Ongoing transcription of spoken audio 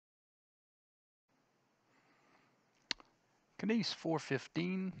KNES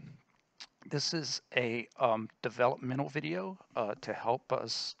 415. This is a developmental video to help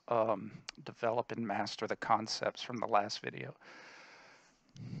us develop and master the concepts from the last video.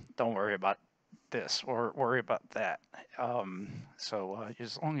 Don't worry about this or worry about that. So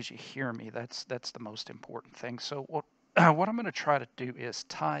as long as you hear me, that's the most important thing. So what I'm going to try to do is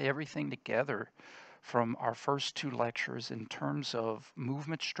tie everything together from our first two lectures in terms of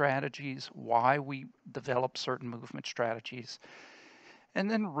movement strategies, why we develop certain movement strategies, and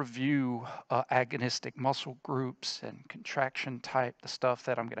then review agonistic muscle groups and contraction type, the stuff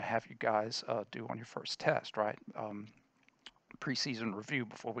that I'm going to have you guys do on your first test, right? Preseason review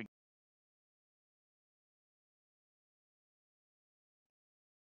before we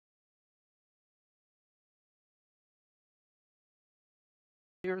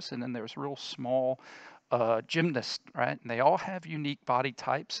and then there's real small gymnasts, right? And they all have unique body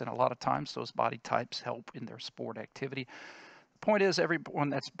types, and a lot of times those body types help in their sport activity. The point is,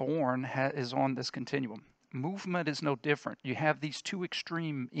 everyone that's born is on this continuum. Movement is no different. You have these two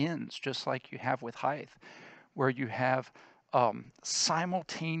extreme ends, just like you have with height, where you have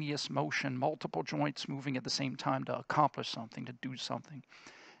simultaneous motion, multiple joints moving at the same time to accomplish something, to do something.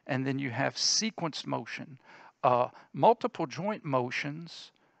 And then you have sequenced motion, multiple joint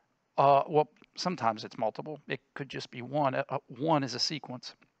motions. Well, sometimes it's multiple. It could just be one. One is a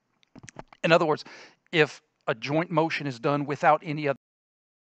sequence. In other words, if a joint motion is done without any other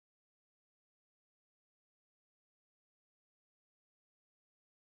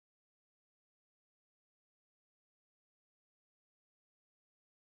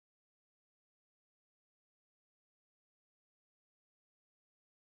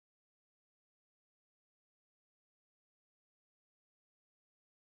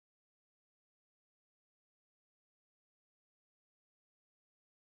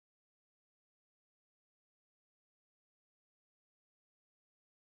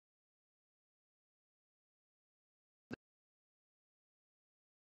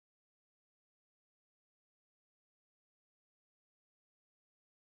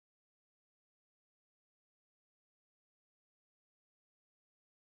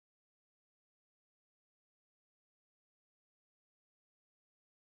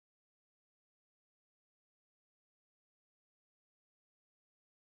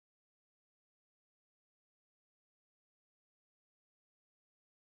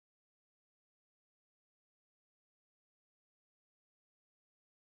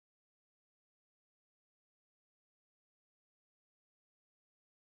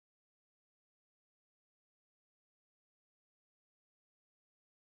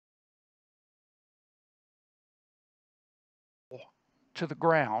to the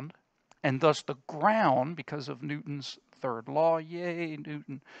ground, and thus the ground, because of Newton's third law, yay,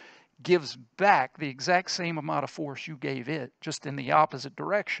 Newton, gives back the exact same amount of force you gave it, just in the opposite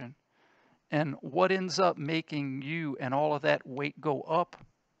direction. And what ends up making you and all of that weight go up?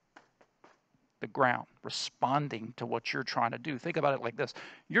 The ground, responding to what you're trying to do. Think about it like this.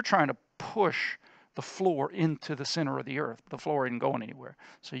 You're trying to push the floor into the center of the earth. The floor isn't going anywhere.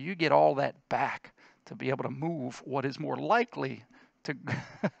 So you get all that back to be able to move what is more likely to,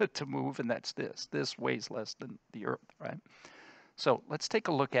 to move, and that's this. This weighs less than the earth, right? So let's take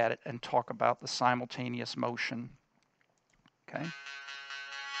a look at it and talk about the simultaneous motion, okay?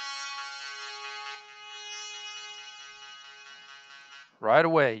 Right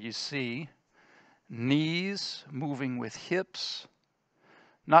away, you see knees moving with hips.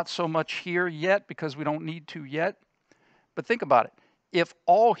 Not so much here yet because we don't need to yet. But think about it. If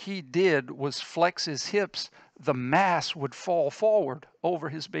all he did was flex his hips, the mass would fall forward over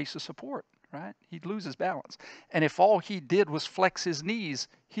his base of support, right? He'd lose his balance. And if all he did was flex his knees,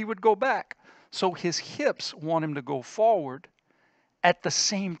 he would go back. So his hips want him to go forward at the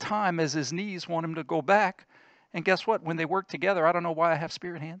same time as his knees want him to go back. And guess what? When they work together, I don't know why I have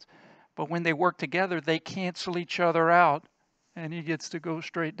spirit hands, but when they work together, they cancel each other out, and he gets to go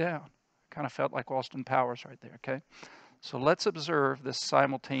straight down. Kind of felt like Austin Powers right there, okay? So let's observe this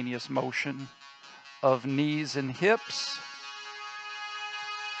simultaneous motion of knees and hips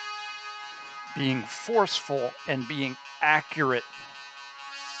being forceful and being accurate.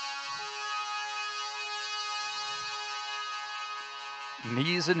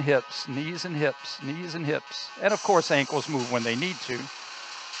 Knees and hips, knees and hips, knees and hips. And of course, ankles move when they need to.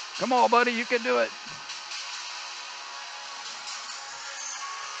 Come on, buddy, you can do it.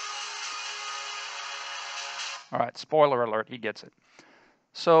 All right, spoiler alert, he gets it.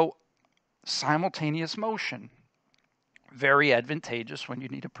 So simultaneous motion, very advantageous when you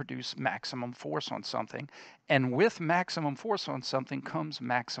need to produce maximum force on something. And with maximum force on something comes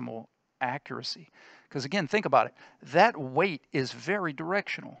maximal accuracy. Because again, think about it. That weight is very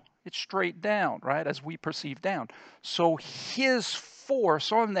directional. It's straight down, right, as we perceive down. So his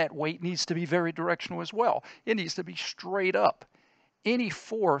force on that weight needs to be very directional as well. It needs to be straight up. Any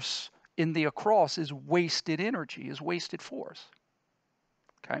force in the across is wasted energy, is wasted force.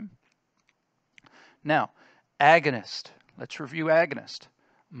 Okay? Now, agonist. Let's review agonist.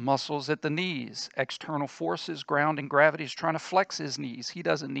 Muscles at the knees, external forces, ground and gravity is trying to flex his knees. He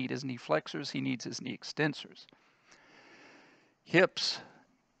doesn't need his knee flexors, he needs his knee extensors. Hips,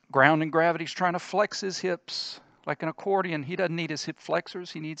 ground and gravity is trying to flex his hips. Like an accordion, he doesn't need his hip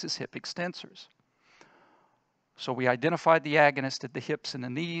flexors, he needs his hip extensors. So we identified the agonist at the hips and the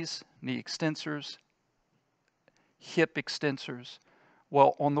knees, knee extensors, hip extensors.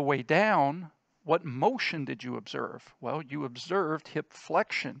 Well, on the way down, what motion did you observe? Well, you observed hip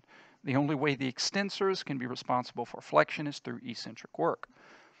flexion. The only way the extensors can be responsible for flexion is through eccentric work.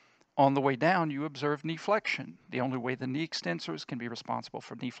 On the way down, you observed knee flexion. The only way the knee extensors can be responsible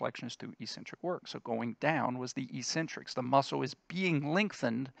for knee flexion is through eccentric work. So going down was the eccentrics. The muscle is being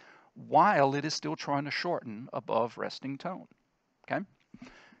lengthened while it is still trying to shorten above resting tone. Okay?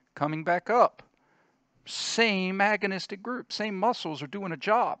 Coming back up. Same agonistic group, same muscles are doing a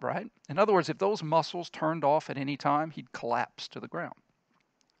job, right? In other words, if those muscles turned off at any time, he'd collapse to the ground.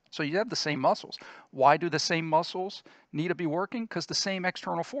 So you have the same muscles. Why do the same muscles need to be working? Because the same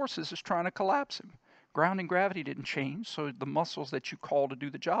external forces is trying to collapse him. Ground and gravity didn't change, so the muscles that you call to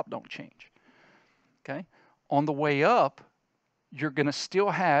do the job don't change. Okay? On the way up, you're going to still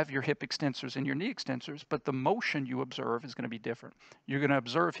have your hip extensors and your knee extensors, but the motion you observe is going to be different. You're going to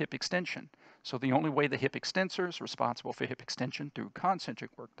observe hip extension. So the only way the hip extensors responsible for hip extension through concentric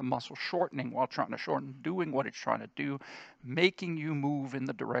work, the muscle shortening while trying to shorten, doing what it's trying to do, making you move in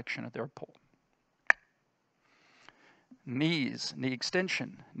the direction of their pull. Knees, knee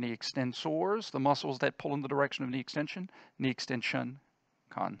extension, knee extensors, the muscles that pull in the direction of knee extension,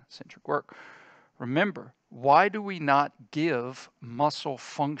 concentric work. Remember, why do we not give muscle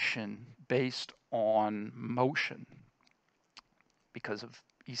function based on motion? Because of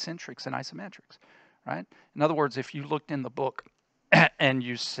eccentrics and isometrics, right? In other words, if you looked in the book and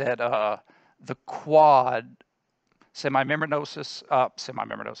you said the quad, semimembranosus,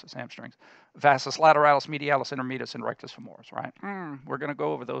 hamstrings, vastus lateralis, medialis, intermedius, and rectus femoris, right? We're going to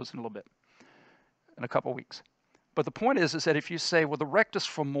go over those in a little bit, in a couple weeks. But the point is that if you say, well, the rectus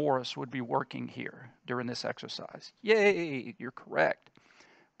femoris would be working here during this exercise, yay, you're correct.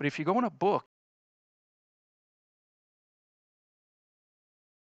 But if you go in a book,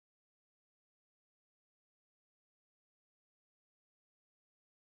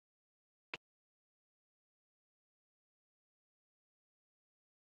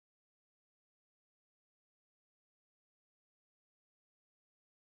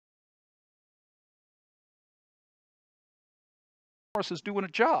 is doing a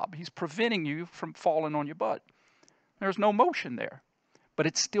job. He's preventing you from falling on your butt. There's no motion there, but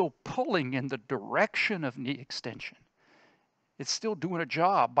it's still pulling in the direction of knee extension. It's still doing a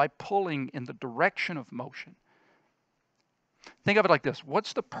job by pulling in the direction of motion. Think of it like this.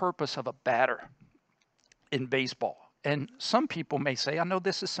 What's the purpose of a batter in baseball? And some people may say, I know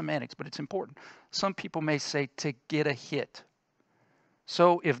this is semantics, but it's important. Some people may say to get a hit.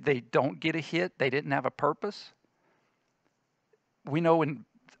 So if they don't get a hit, they didn't have a purpose. We know in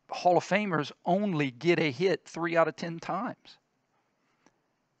Hall of Famers only get a hit 3 out of 10 times.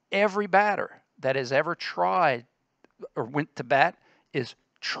 Every batter that has ever tried or went to bat is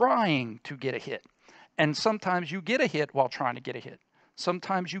trying to get a hit. And sometimes you get a hit while trying to get a hit.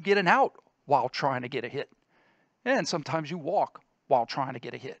 Sometimes you get an out while trying to get a hit. And sometimes you walk while trying to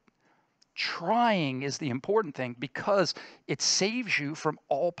get a hit. Trying is the important thing because it saves you from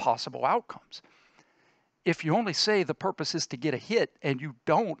all possible outcomes. If you only say the purpose is to get a hit and you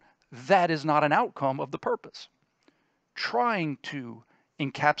don't, that is not an outcome of the purpose. Trying to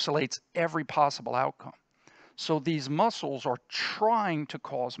encapsulates every possible outcome. So these muscles are trying to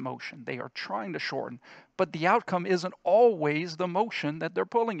cause motion. They are trying to shorten, but the outcome isn't always the motion that they're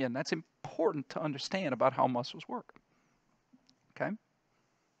pulling in. That's important to understand about how muscles work. Okay?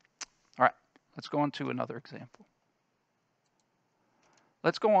 All right, let's go on to another example.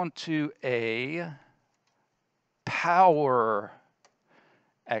 Let's go on to a power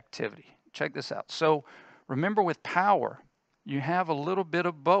activity. Check this out. So remember with power, you have a little bit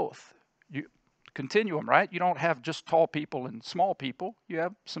of both. Continuum, right? You don't have just tall people and small people. You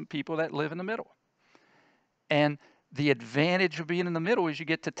have some people that live in the middle. And the advantage of being in the middle is you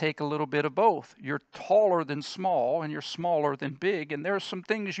get to take a little bit of both. You're taller than small and you're smaller than big. And there's some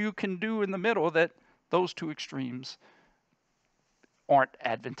things you can do in the middle that those two extremes aren't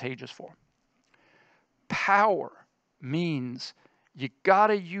advantageous for. Power means you got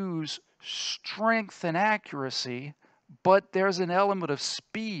to use strength and accuracy, but there's an element of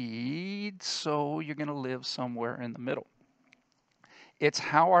speed, so you're going to live somewhere in the middle. It's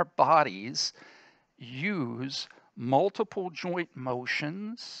how our bodies use multiple joint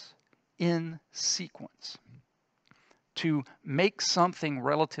motions in sequence to make something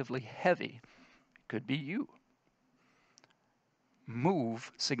relatively heavy, could be you,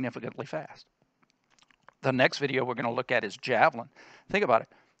 move significantly fast. The next video we're going to look at is javelin. Think about it.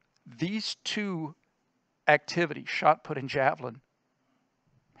 These two activities, shot put and javelin,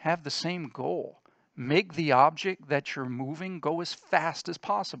 have the same goal. Make the object that you're moving go as fast as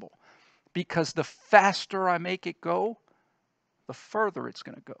possible. Because the faster I make it go, the further it's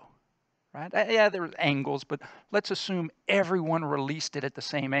going to go. Right? Yeah, there's angles, but let's assume everyone released it at the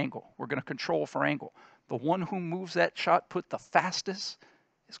same angle. We're going to control for angle. The one who moves that shot put the fastest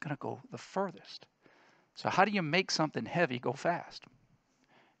is going to go the furthest. So how do you make something heavy go fast?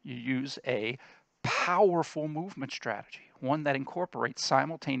 You use a powerful movement strategy, one that incorporates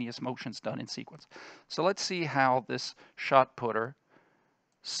simultaneous motions done in sequence. So let's see how this shot putter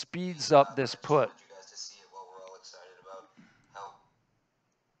speeds up this put.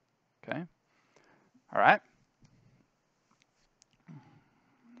 Okay. All right.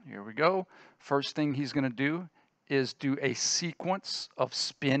 Here we go. First thing he's going to do is do a sequence of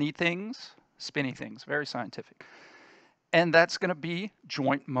spinny things, very scientific. And that's going to be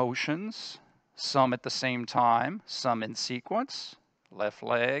joint motions, some at the same time, some in sequence, left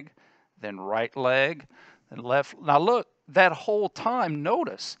leg, then right leg, then left. Now look, that whole time,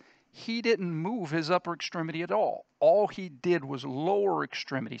 notice, he didn't move his upper extremity at all. All he did was lower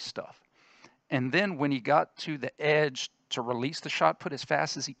extremity stuff. And then when he got to the edge to release the shot put as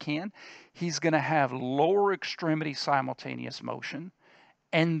fast as he can, he's going to have lower extremity simultaneous motion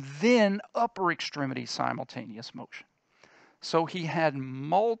and then upper extremity simultaneous motion. So he had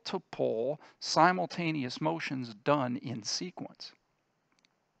multiple simultaneous motions done in sequence.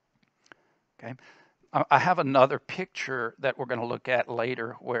 Okay. I have another picture that we're going to look at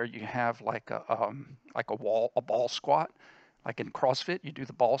later where you have like a ball squat, like in CrossFit, you do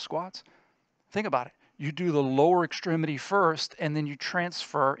the ball squats. Think about it. You do the lower extremity first, and then you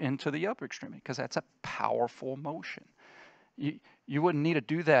transfer into the upper extremity because that's a powerful motion. You wouldn't need to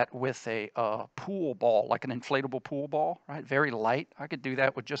do that with a pool ball, like an inflatable pool ball, right? Very light. I could do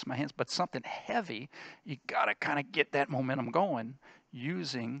that with just my hands, but something heavy, you got to kind of get that momentum going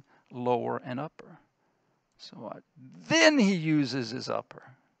using lower and upper. So then he uses his upper.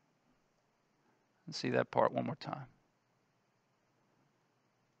 Let's see that part one more time.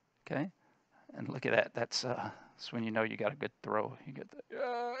 Okay. And look at that. That's when you know you got a good throw. You get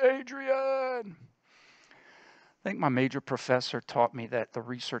the, Adrian. I think my major professor taught me that the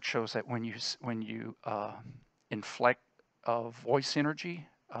research shows that when you inflect voice energy,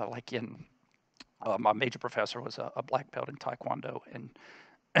 like in my major professor was a black belt in Taekwondo,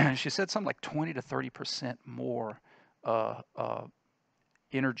 and she said something like 20 to 30% more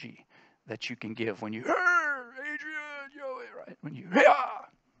energy that you can give when you, Adrian, yo, right? When you,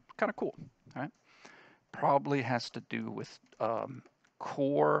 kind of cool, right? Probably has to do with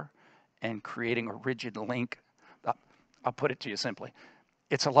core and creating a rigid link. I'll put it to you simply.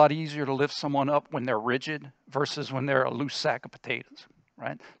 It's a lot easier to lift someone up when they're rigid versus when they're a loose sack of potatoes,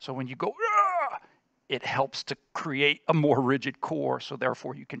 right? So when you go, it helps to create a more rigid core, so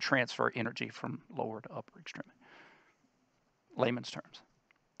therefore you can transfer energy from lower to upper extremity. Layman's terms.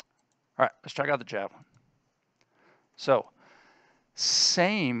 All right, let's check out the javelin. So,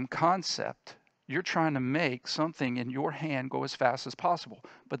 same concept. You're trying to make something in your hand go as fast as possible,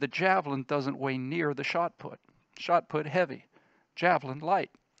 but the javelin doesn't weigh near the shot put. Shot put heavy, javelin light.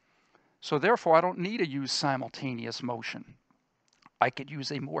 So therefore, I don't need to use simultaneous motion. I could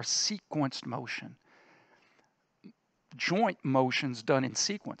use a more sequenced motion. Joint motions done in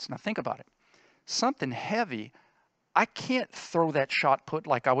sequence. Now think about it. Something heavy, I can't throw that shot put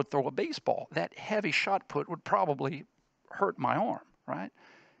like I would throw a baseball. That heavy shot put would probably hurt my arm, right?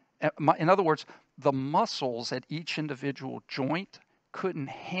 In other words, the muscles at each individual joint couldn't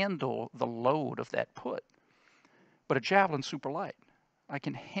handle the load of that put. But a javelin's super light. I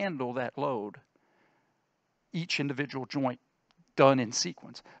can handle that load, each individual joint done in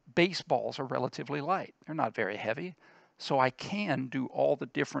sequence. Baseballs are relatively light. They're not very heavy. So I can do all the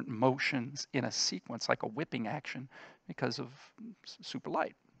different motions in a sequence, like a whipping action, because of super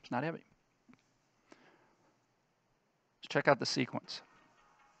light. It's not heavy. Let's check out the sequence.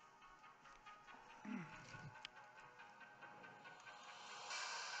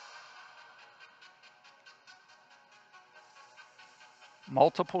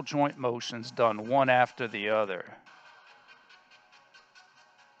 Multiple joint motions done one after the other.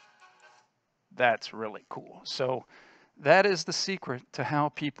 That's really cool. So that is the secret to how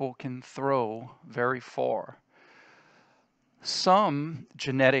people can throw very far. Some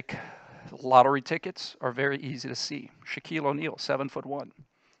genetic lottery tickets are very easy to see. Shaquille O'Neal, 7'1".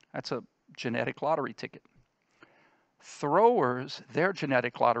 That's a genetic lottery ticket. Throwers, their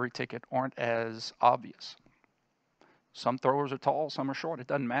genetic lottery ticket aren't as obvious. Some throwers are tall, some are short. It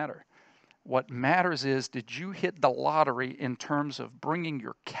doesn't matter. What matters is, did you hit the lottery in terms of bringing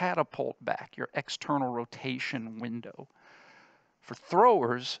your catapult back, your external rotation window? For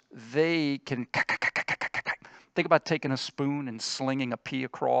throwers, they can think about taking a spoon and slinging a pea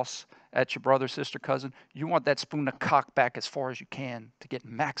across at your brother, sister, cousin. You want that spoon to cock back as far as you can to get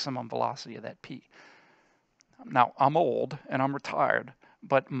maximum velocity of that pea. Now, I'm old and I'm retired,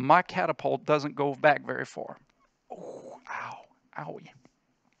 but my catapult doesn't go back very far. Oh, ow, owie.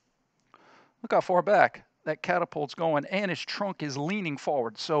 Look how far back that catapult's going, and his trunk is leaning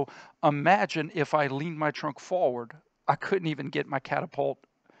forward. So imagine if I leaned my trunk forward, I couldn't even get my catapult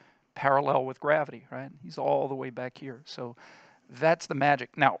parallel with gravity, right? He's all the way back here. So that's the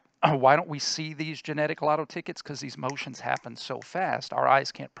magic. Now, why don't we see these genetic lotto tickets? Because these motions happen so fast, our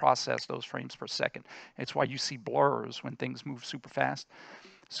eyes can't process those frames per second. It's why you see blurs when things move super fast.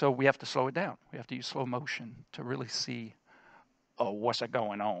 So we have to slow it down. We have to use slow motion to really see what's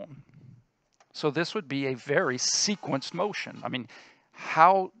going on. So this would be a very sequenced motion. I mean,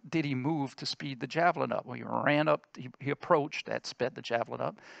 how did he move to speed the javelin up? Well, he ran up, he approached, that sped the javelin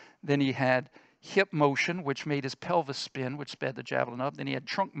up. Then he had hip motion, which made his pelvis spin, which sped the javelin up. Then he had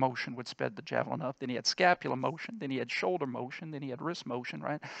trunk motion, which sped the javelin up. Then he had scapular motion. Then he had shoulder motion. Then he had wrist motion,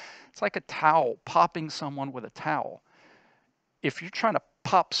 right? It's like a towel, popping someone with a towel. If you're trying to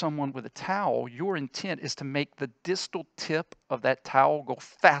pop someone with a towel, your intent is to make the distal tip of that towel go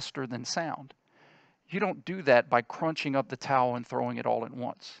faster than sound. You don't do that by crunching up the towel and throwing it all at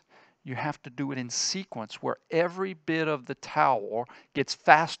once. You have to do it in sequence where every bit of the towel gets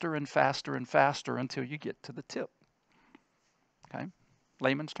faster and faster and faster until you get to the tip. Okay?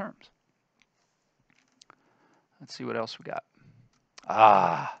 Layman's terms. Let's see what else we got.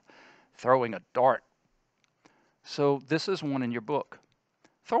 Throwing a dart. So this is one in your book.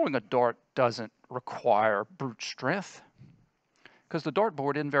 Throwing a dart doesn't require brute strength because the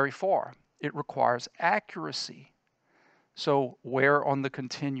dartboard isn't very far. It requires accuracy. So where on the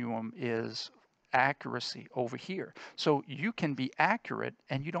continuum is accuracy? Over here. So you can be accurate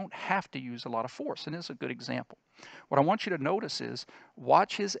and you don't have to use a lot of force. And this is a good example. What I want you to notice is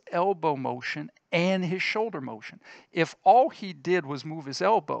watch his elbow motion and his shoulder motion. If all he did was move his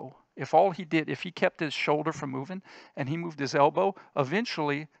elbow, if he kept his shoulder from moving and he moved his elbow,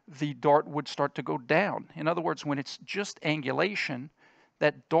 eventually the dart would start to go down. In other words, when it's just angulation,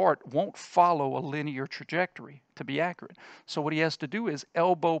 that dart won't follow a linear trajectory to be accurate. So what he has to do is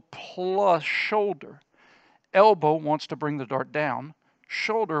elbow plus shoulder. Elbow wants to bring the dart down.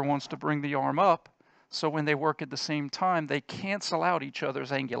 Shoulder wants to bring the arm up. So when they work at the same time, they cancel out each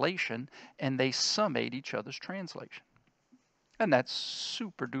other's angulation and they summate each other's translation. And that's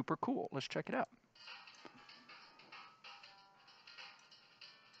super duper cool. Let's check it out.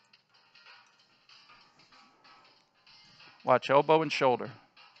 Watch elbow and shoulder.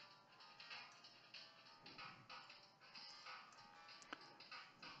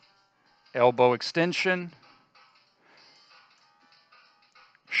 Elbow extension.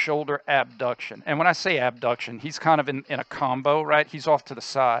 Shoulder abduction. And when I say abduction, he's kind of in a combo, right? He's off to the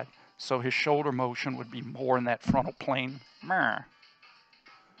side. So his shoulder motion would be more in that frontal plane.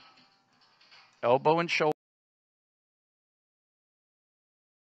 Elbow and shoulder.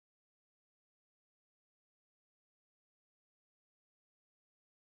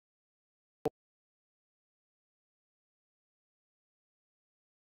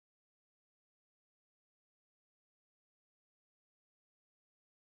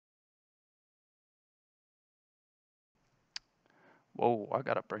 Whoa, I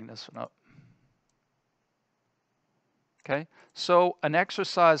got to bring this one up. Okay, so an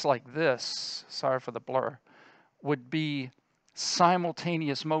exercise like this, sorry for the blur, would be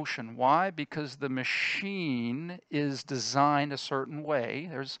simultaneous motion. Why? Because the machine is designed a certain way.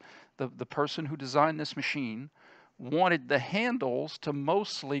 There's the person who designed this machine wanted the handles to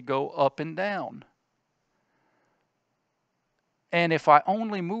mostly go up and down. And if I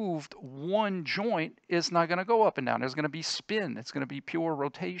only moved one joint, it's not going to go up and down. There's going to be spin. It's going to be pure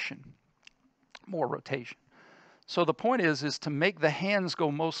rotation, more rotation. So the point is to make the hands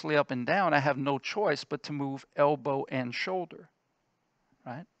go mostly up and down, I have no choice but to move elbow and shoulder,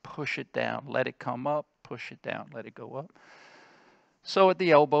 right? Push it down, let it come up, push it down, let it go up. So at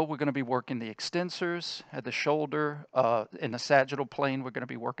the elbow, we're going to be working the extensors. At the shoulder, in the sagittal plane, we're going to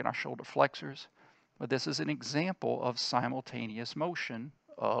be working our shoulder flexors. But this is an example of simultaneous motion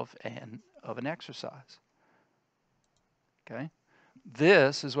of an exercise. Okay.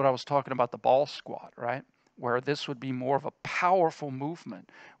 This is what I was talking about, the ball squat, right? Where this would be more of a powerful movement,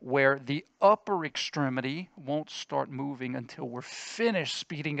 where the upper extremity won't start moving until we're finished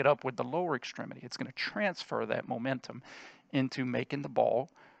speeding it up with the lower extremity. It's going to transfer that momentum into making the ball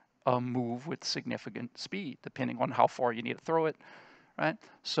move with significant speed, depending on how far you need to throw it, right?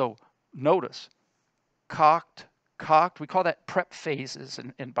 So notice, cocked, we call that prep phases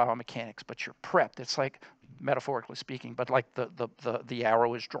in biomechanics, but you're prepped. It's like, metaphorically speaking, but like the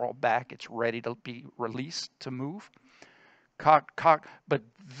arrow is drawn back, it's ready to be released to move. Cocked, but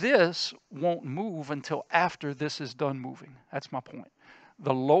this won't move until after this is done moving. That's my point.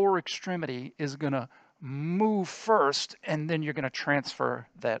 The lower extremity is going to move first, and then you're going to transfer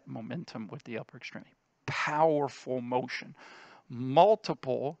that momentum with the upper extremity. Powerful motion.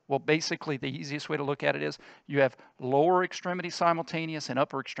 Multiple, well, basically the easiest way to look at it is you have lower extremity simultaneous and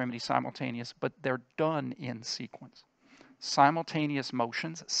upper extremity simultaneous, but they're done in sequence. Simultaneous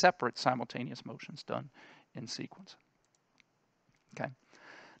motions, separate simultaneous motions done in sequence. Okay.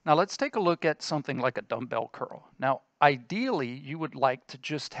 Now let's take a look at something like a dumbbell curl. Now, ideally, you would like to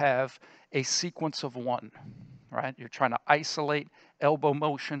just have a sequence of one, right? You're trying to isolate elbow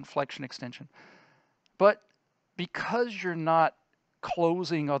motion, flexion, extension. But because you're not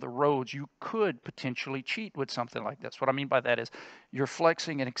closing other roads, you could potentially cheat with something like this. What I mean by that is you're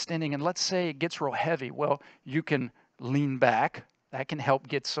flexing and extending, and let's say it gets real heavy. Well, you can lean back. That can help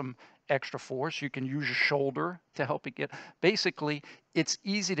get some extra force. You can use your shoulder to help it get. Basically, it's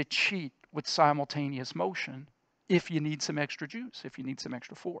easy to cheat with simultaneous motion if you need some extra juice, if you need some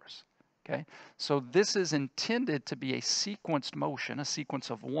extra force. Okay, so this is intended to be a sequenced motion, a sequence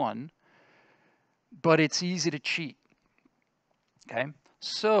of one, but it's easy to cheat. Okay,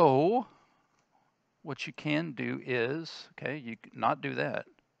 so what you can do is, okay, you not do that.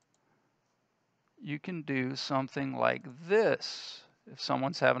 You can do something like this. If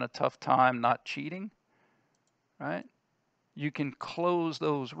someone's having a tough time not cheating, right? You can close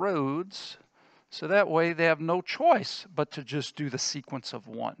those roads so that way they have no choice but to just do the sequence of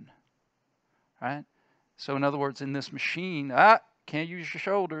one, right? So in other words, in this machine, can't use your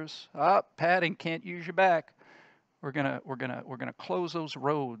shoulders. Padding, can't use your back. We're gonna close those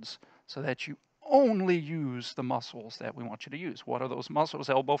roads so that you only use the muscles that we want you to use. What are those muscles?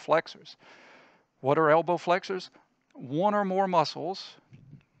 Elbow flexors. What are elbow flexors? One or more muscles,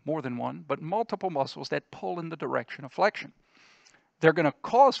 more than one, but multiple muscles that pull in the direction of flexion. They're going to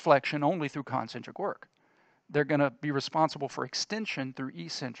cause flexion only through concentric work. They're going to be responsible for extension through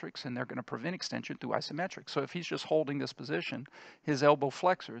eccentrics, and they're going to prevent extension through isometrics. So if he's just holding this position, his elbow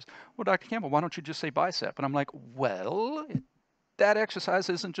flexors, well, Dr. Campbell, why don't you just say bicep? And I'm like, well, that exercise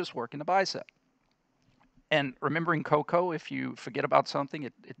isn't just working the bicep. And remembering Coco, if you forget about something,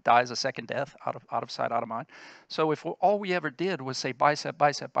 it dies a second death, out of sight, out of mind. So if all we ever did was say bicep,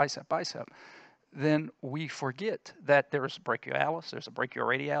 bicep, bicep, bicep, then we forget that there's brachialis, there's a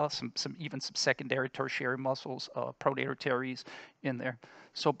brachioradialis, even some secondary, tertiary muscles, pronator teres in there.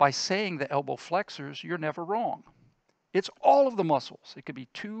 So by saying the elbow flexors, you're never wrong. It's all of the muscles. It could be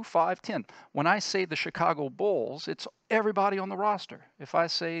 2, 5, 10. When I say the Chicago Bulls, it's everybody on the roster. If I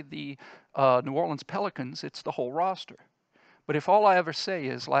say the New Orleans Pelicans, it's the whole roster. But if all I ever say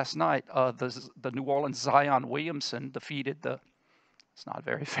is last night, the New Orleans Zion Williamson defeated it's not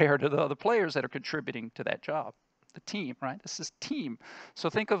very fair to the other players that are contributing to that job. The team, right? This is team. So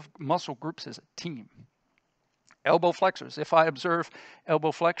think of muscle groups as a team. Elbow flexors. If I observe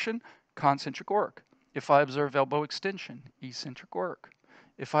elbow flexion, concentric work. If I observe elbow extension, eccentric work.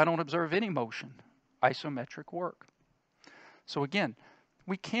 If I don't observe any motion, isometric work. So again,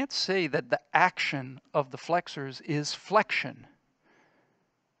 we can't say that the action of the flexors is flexion,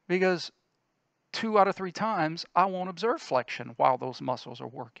 because 2 out of 3 times I won't observe flexion while those muscles are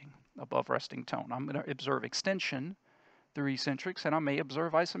working above resting tone. I'm going to observe extension through eccentrics, and I may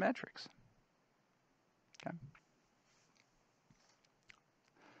observe isometrics. Okay.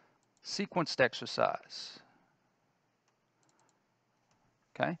 Sequenced exercise.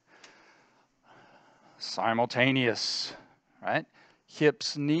 Okay. Simultaneous, right?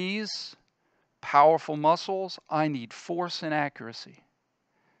 Hips, knees, powerful muscles. I need force and accuracy.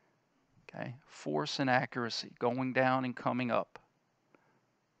 Okay, force and accuracy, going down and coming up.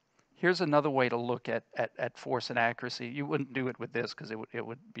 Here's another way to look at force and accuracy. You wouldn't do it with this because it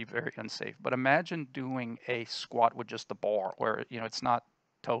would be very unsafe. But imagine doing a squat with just the bar, where it's not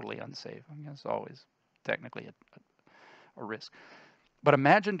totally unsafe. I mean, it's always technically a risk. But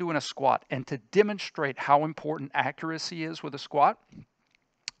imagine doing a squat, and to demonstrate how important accuracy is with a squat,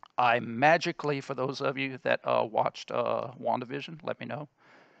 I magically, for those of you that watched WandaVision, let me know.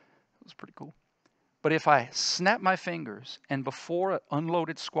 It was pretty cool. But if I snap my fingers, and before an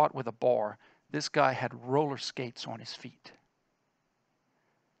unloaded squat with a bar, this guy had roller skates on his feet.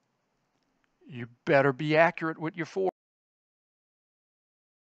 You better be accurate with your force.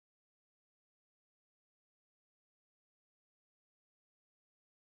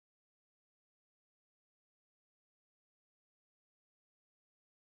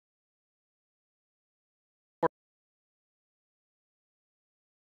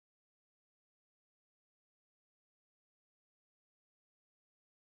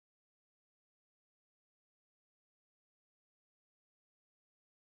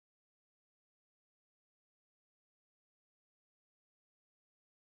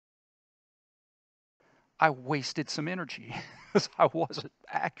 I wasted some energy because I wasn't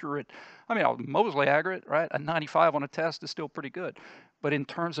accurate. I mean, I was mostly accurate, right? A 95 on a test is still pretty good. But in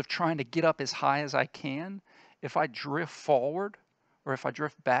terms of trying to get up as high as I can, if I drift forward or if I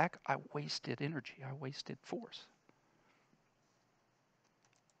drift back, I wasted energy. I wasted force.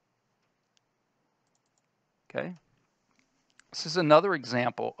 Okay. This is another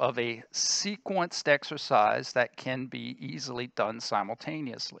example of a sequenced exercise that can be easily done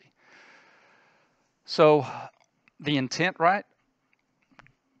simultaneously. So the intent, right?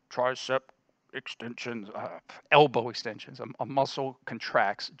 Tricep extensions, elbow extensions, a muscle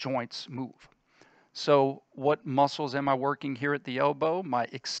contracts, joints move. So what muscles am I working here at the elbow? My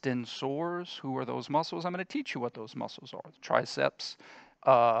extensors. Who are those muscles? I'm going to teach you what those muscles are. Triceps,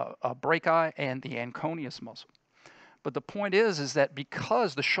 brachii, and the anconeus muscle. But the point is that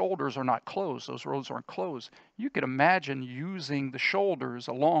because the shoulders are not closed, those rows aren't closed, you could imagine using the shoulders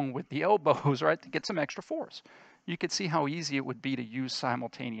along with the elbows, right, to get some extra force. You could see how easy it would be to use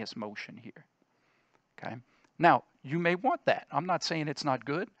simultaneous motion here. Okay. Now, you may want that. I'm not saying it's not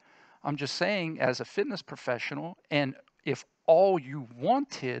good. I'm just saying as a fitness professional, and if all you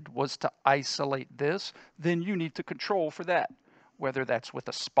wanted was to isolate this, then you need to control for that, whether that's with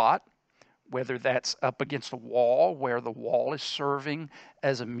a spot, whether that's up against a wall where the wall is serving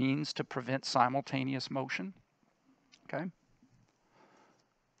as a means to prevent simultaneous motion. Okay.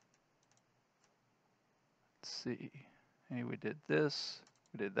 Let's see. Hey, we did this,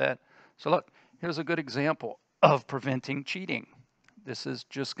 we did that. So look, here's a good example of preventing cheating. This is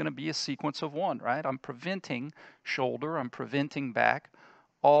just going to be a sequence of one, right? I'm preventing shoulder, I'm preventing back.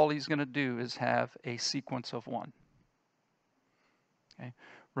 All he's going to do is have a sequence of one. Okay.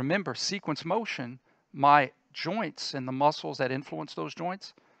 Remember, sequence motion, my joints and the muscles that influence those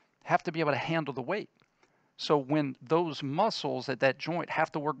joints have to be able to handle the weight. So when those muscles at that joint have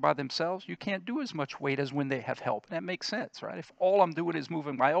to work by themselves, you can't do as much weight as when they have help. And that makes sense, right? If all I'm doing is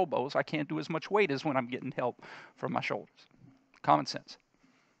moving my elbows, I can't do as much weight as when I'm getting help from my shoulders. Common sense.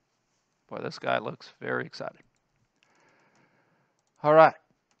 Boy, this guy looks very excited. All right.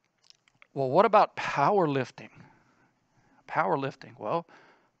 Well, what about powerlifting? Powerlifting. Well,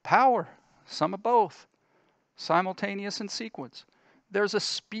 power, some of both, simultaneous and sequence. There's a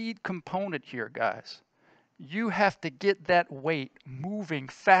speed component here, guys. You have to get that weight moving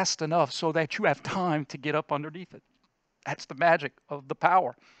fast enough so that you have time to get up underneath it. That's the magic of the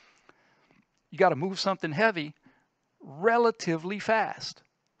power. You got to move something heavy relatively fast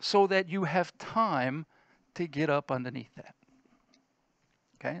so that you have time to get up underneath that.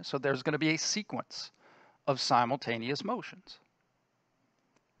 Okay, so there's going to be a sequence of simultaneous motions.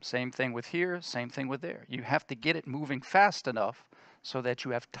 Same thing with here, same thing with there. You have to get it moving fast enough so that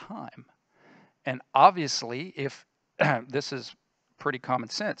you have time. And obviously, if this is pretty common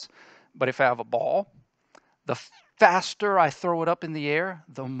sense, but if I have a ball, the faster I throw it up in the air,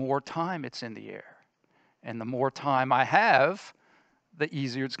 the more time it's in the air. And the more time I have, the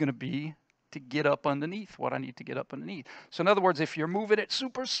easier it's going to be to get up underneath what I need to get up underneath. So in other words, if you're moving it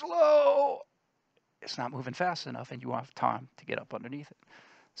super slow, it's not moving fast enough and you won't have time to get up underneath it.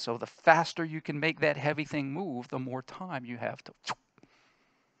 So the faster you can make that heavy thing move, the more time you have to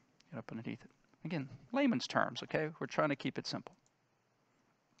get up underneath it. Again, layman's terms, okay? We're trying to keep it simple.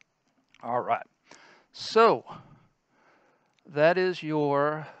 All right. So that is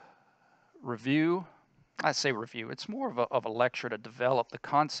your review. I say review. It's more of a lecture to develop the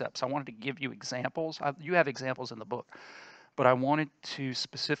concepts. I wanted to give you examples. You have examples in the book, but I wanted to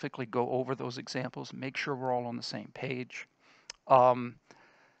specifically go over those examples, make sure we're all on the same page.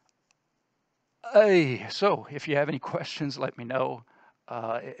 So if you have any questions, let me know.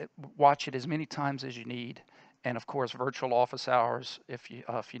 Watch it as many times as you need, And of course, virtual office hours, if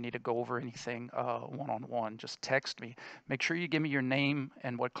you need to go over anything one-on-one, just text me. Make sure you give me your name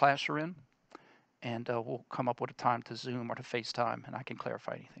and what class you're in, and we'll come up with a time to Zoom or to FaceTime, and I can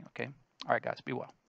clarify anything, okay? All right, guys, be well.